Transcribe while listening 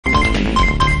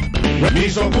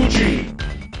Mizoguchi.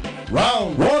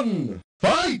 Round 1.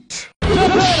 Fight!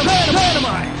 Dynamite!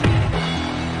 Dynamite!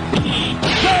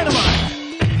 Dynamite!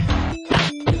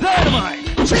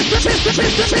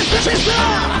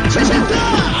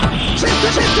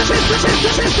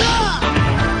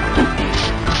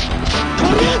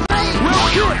 Will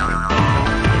kick!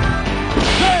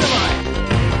 Dynamite!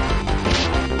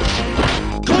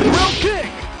 Will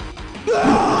kick!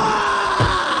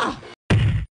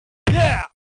 Yeah!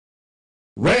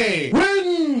 Ray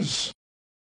wins!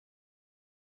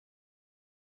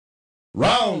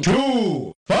 Round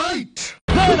 2. Fight!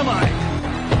 Dynamite!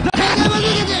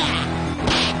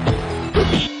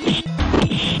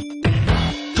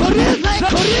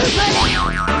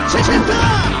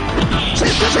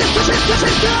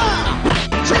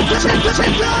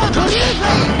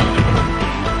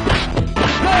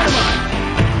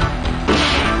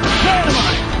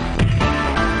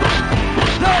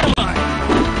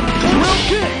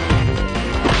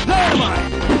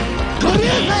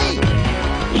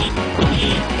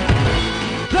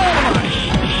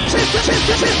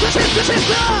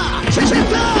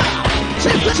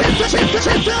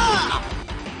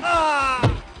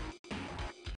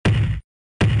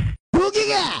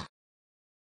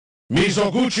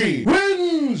 Mizoguchi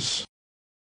wins!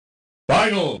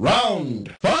 Final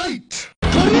round, fight!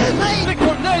 Big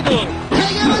tornado!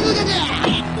 Dynamite!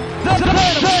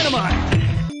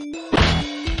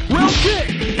 Will kick!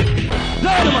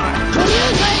 Dynamite!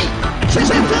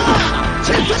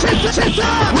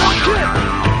 Will kick!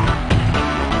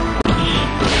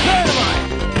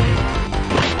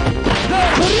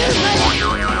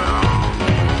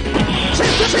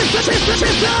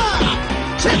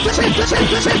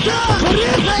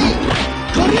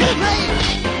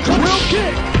 Will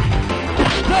kick!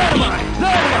 Dynamite!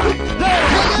 Dynamite!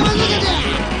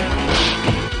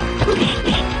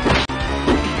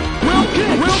 Will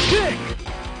kick! Will kick!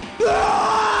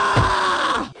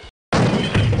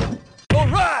 All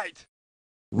right!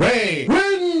 Ray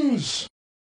wins!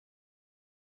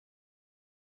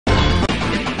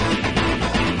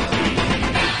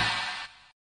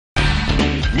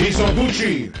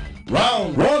 Mizoguchi,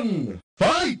 round 1,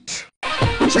 fight!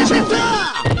 Will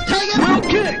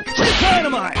kick!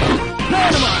 Dynamite!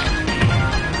 Dynamite! Dynamite!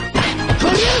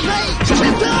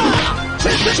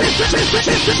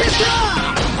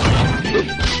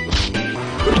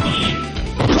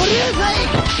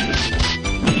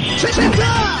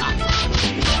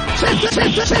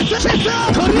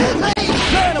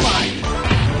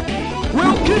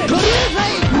 Will kick! Dynamite!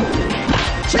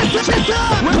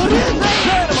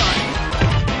 Dynamite!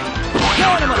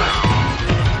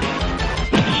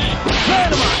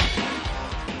 Dynamite!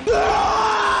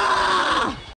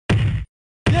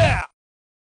 Yeah!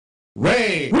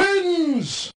 Ray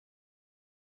wins!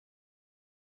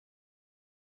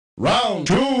 Round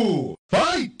 2,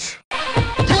 fight!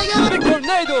 Big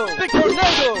tornado! Big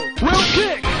tornado! Will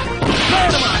kick!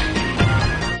 Dynamite!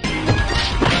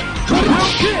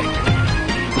 Will kick!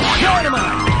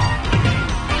 Dynamite!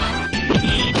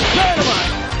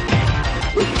 Dynamite!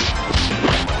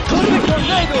 Big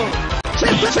tornado!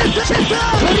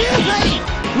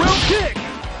 Will kick!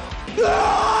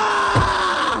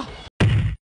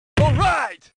 All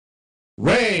right!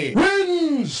 Ray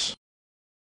wins!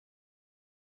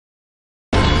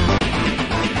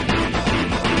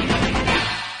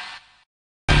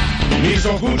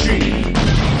 Mizoguchi,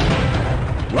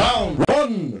 round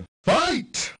 1,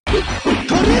 fight! Dynamite!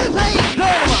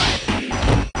 Dynamite!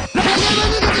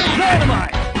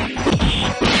 Dynamite!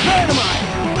 Dynamite! Dynamite!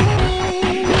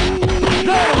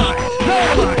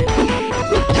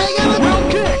 Will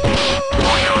kick!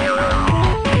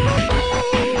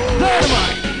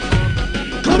 Dynamite!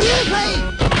 Will kick!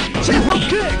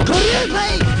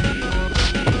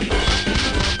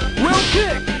 Will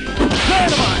kick!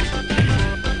 Dynamite!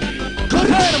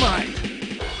 Dynamite!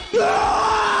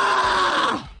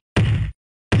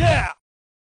 Yeah!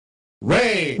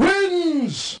 Ray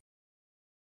wins!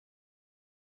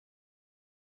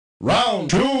 Round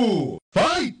 2,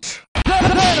 fight!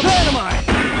 Dynamite! Dynamite!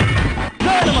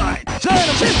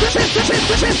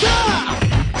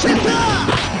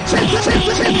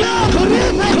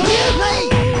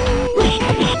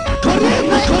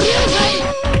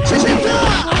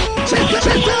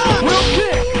 Will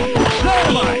kick!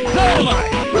 Dynamite!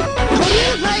 Dynamite!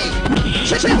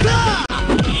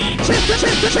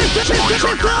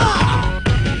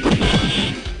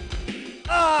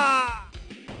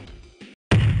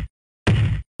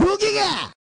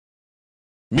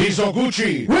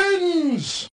 Mizoguchi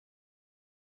wins!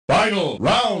 Final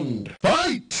round,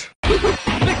 fight! Big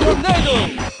tornado!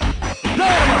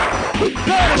 Dynamite!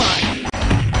 Dynamite!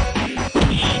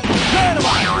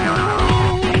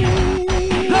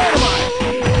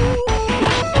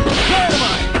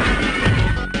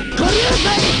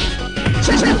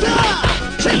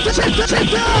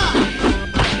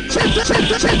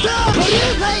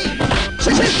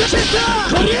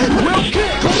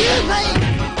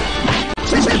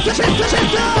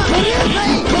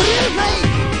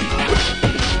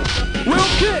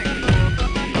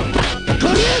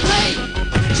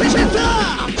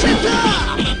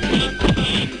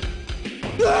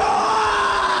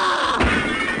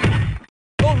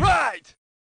 Alright!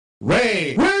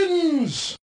 Ray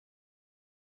wins!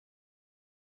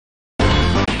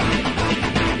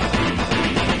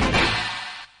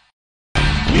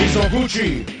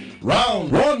 Mizoguchi,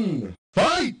 round one,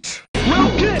 fight! Will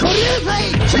kick!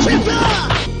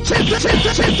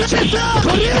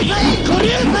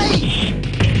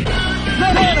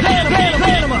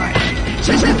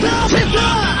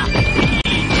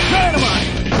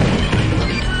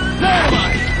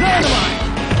 Dynamite!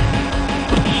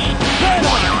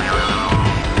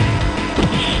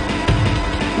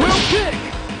 Will kick!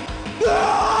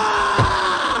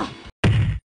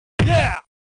 Yeah!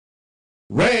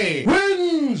 Ray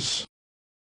wins!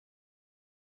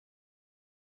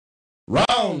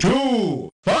 Round two,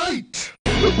 fight!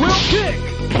 Will kick!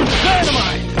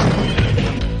 Dynamite!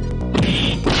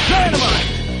 Dynamite!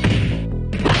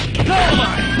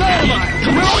 Dynamite! Dynamite!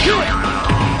 Will kick!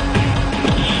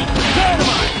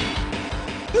 Dynamite!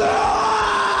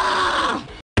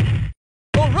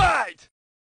 Alright!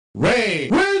 Ray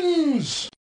wins!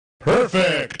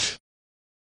 Perfect!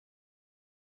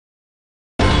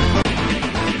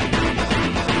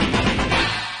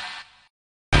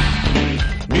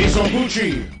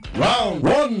 Mizoguchi, round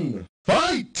one,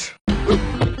 fight!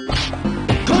 Dynamite!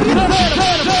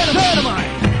 Dynamite! Dynamite!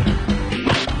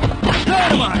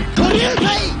 Dynamite!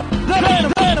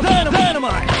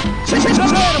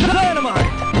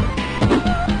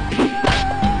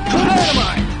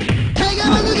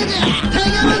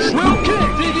 Dynamite! Will kick!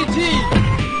 DDT!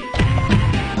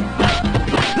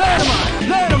 Dynamite!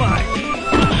 Dynamite!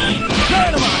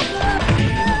 Dynamite!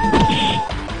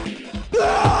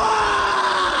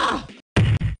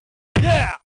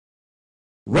 Yeah!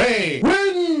 Ray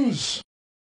wins!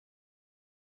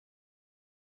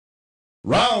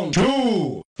 Round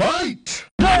two, fight!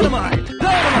 Dynamite!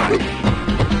 Dynamite!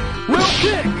 Will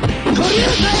kick!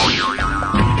 Dynamite!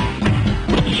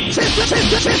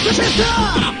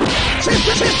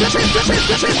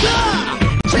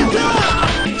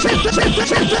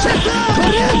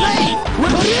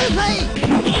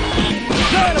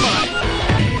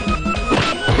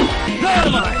 Dynamite!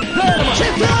 Dynamite!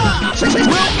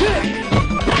 Will kick!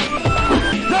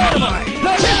 Dynamite!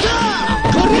 Dynamite!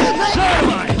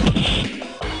 Dynamite!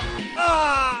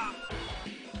 Ah!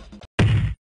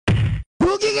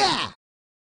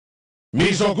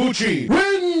 Mizoguchi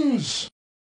wins!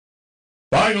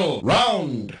 Final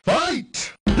round,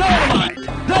 fight! Dynamite!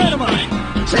 Dynamite!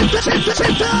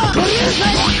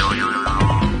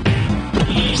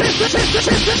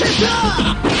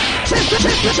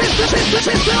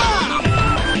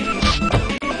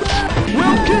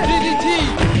 Will kick! DDT!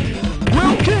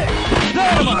 Will kick!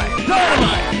 Dynamite!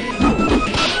 Dynamite!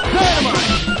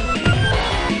 Dynamite!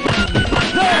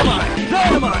 Dynamite!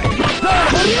 Dynamite!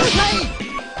 Dynamite!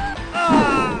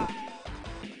 Ah!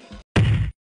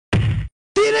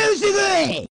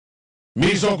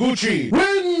 Mizoguchi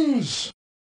wins!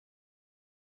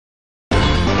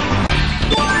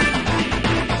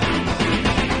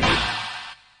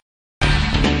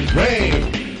 Ray,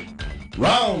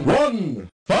 round one,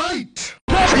 fight!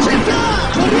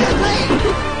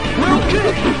 Will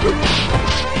kick! Will kick!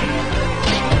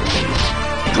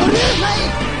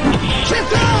 Dynamite!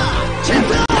 Dynamite!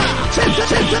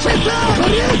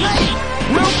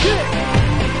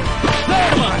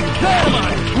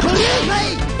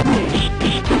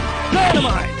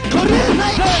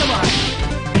 Dynamite! Dynamite! Dynamite!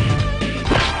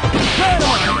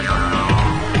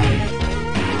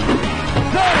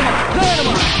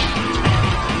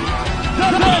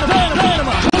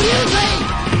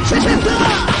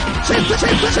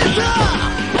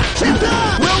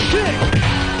 Will kick!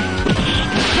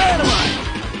 Dynamite!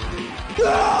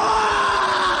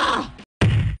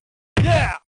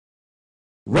 Yeah!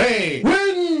 Ray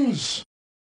wins!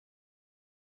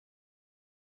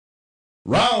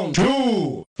 Round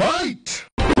two, fight!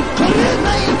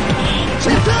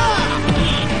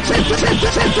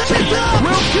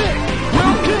 Will kick!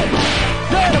 Will kick!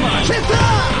 Dynamite!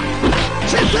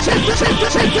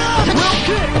 Will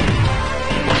kick!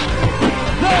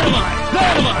 Dynamite!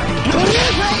 Dynamite!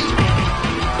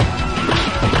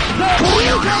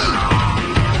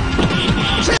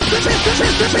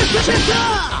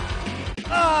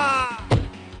 Ah!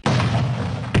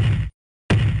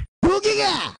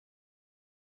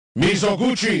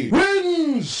 Mizoguchi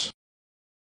wins!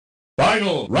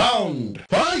 Final round,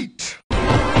 fight!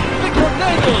 Big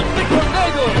tornado! Big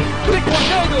tornado! Big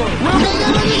tornado!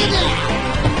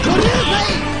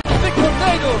 Big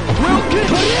tornado! Will kick!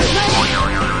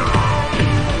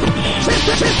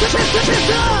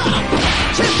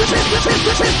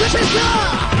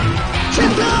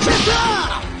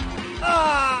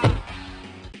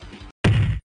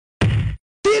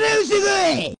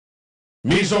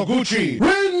 Mizoguchi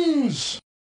wins!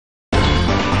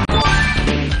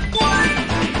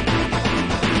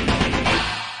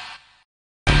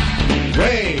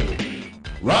 Ray,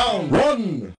 round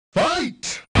 1,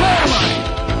 fight! Dynamite!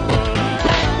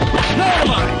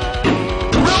 Dynamite!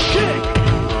 Will kick!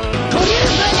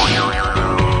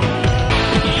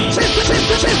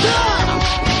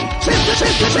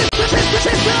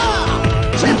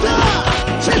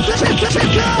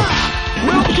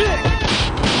 Will kick!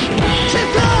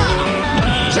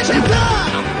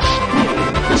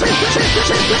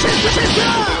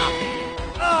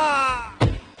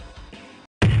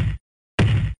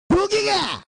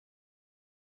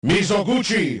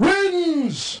 Mizoguchi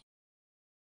wins!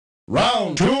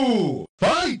 Round 2,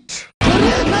 fight!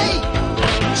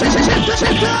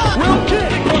 Will kick!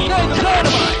 Dynamite!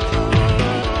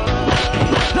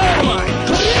 Dynamite!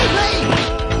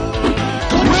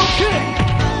 Will kick!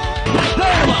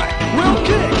 Dynamite! Will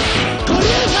kick!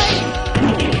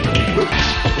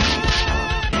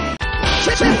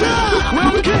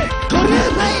 Will kick!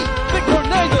 Big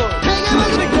tornado!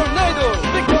 Big tornado!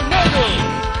 Big tornado!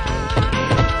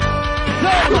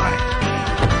 Dynamite!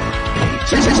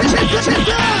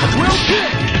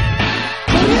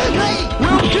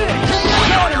 Will kick! Will kick!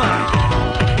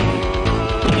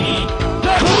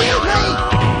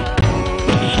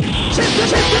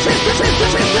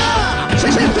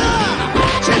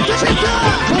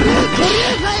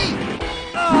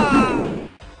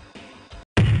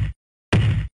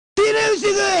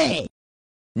 Dynamite!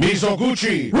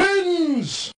 Mizoguchi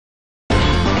wins!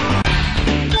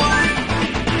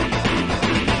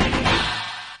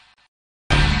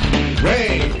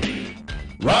 Ray,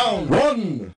 round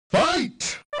 1,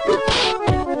 fight!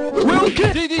 Will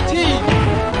kick! DDT!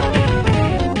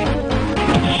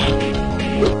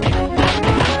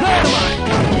 Dynamite!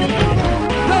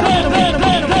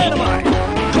 Dynamite!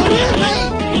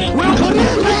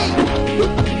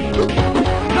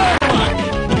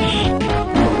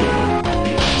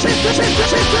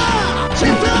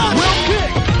 Will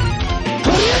kick!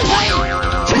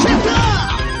 Dynamite!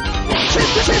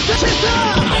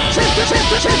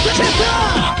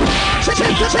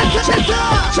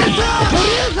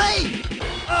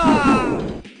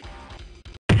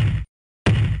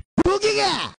 Will kick!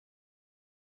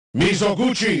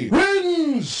 Mizoguchi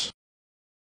wins!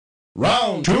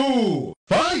 Round 2,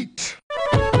 fight!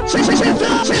 Will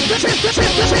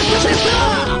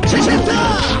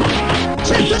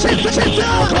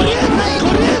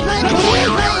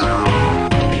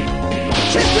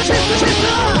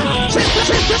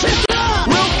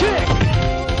kick!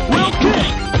 Will kick!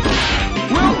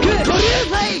 Will kick!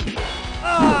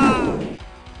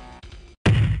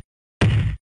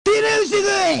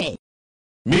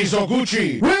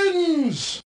 Mizoguchi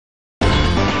wins!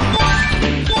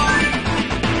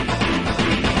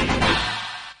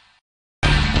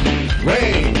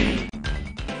 Ray,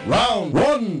 round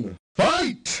 1,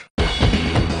 fight!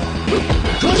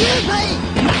 Dynamite!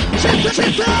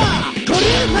 Dynamite!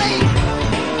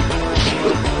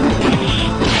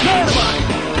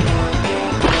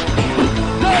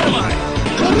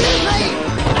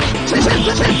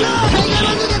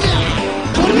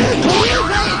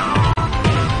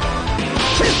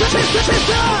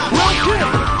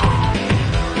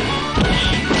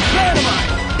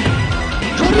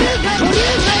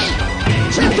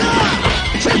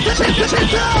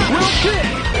 Will kick!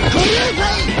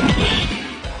 Dynamite!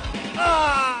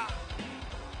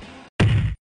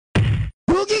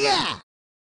 Will kick!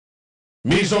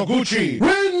 Mizoguchi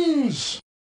wins!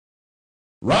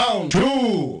 Round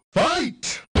 2,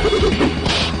 fight! Will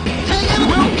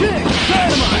kick!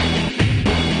 Dynamite!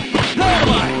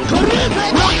 Dynamite!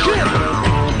 Will kick!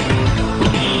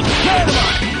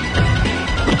 Dynamite!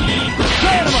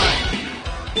 Dynamite!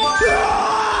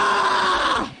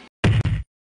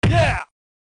 Yeah!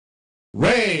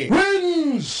 Ray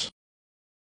wins!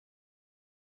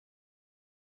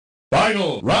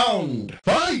 Final round,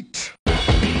 fight!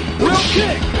 Will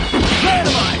kick!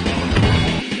 Dynamite!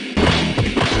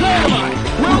 Dynamite!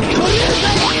 Will kick!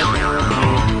 Will kick!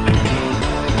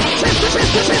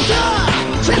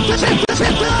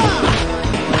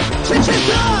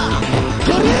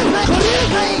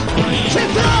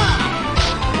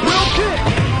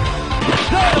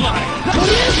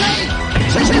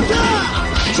 Dynamite!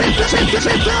 Will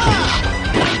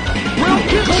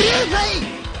kick.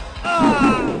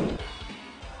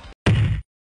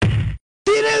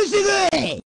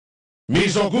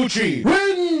 Mizoguchi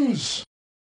wins!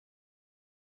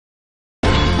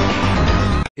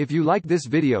 If you like this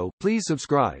video, please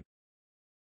subscribe.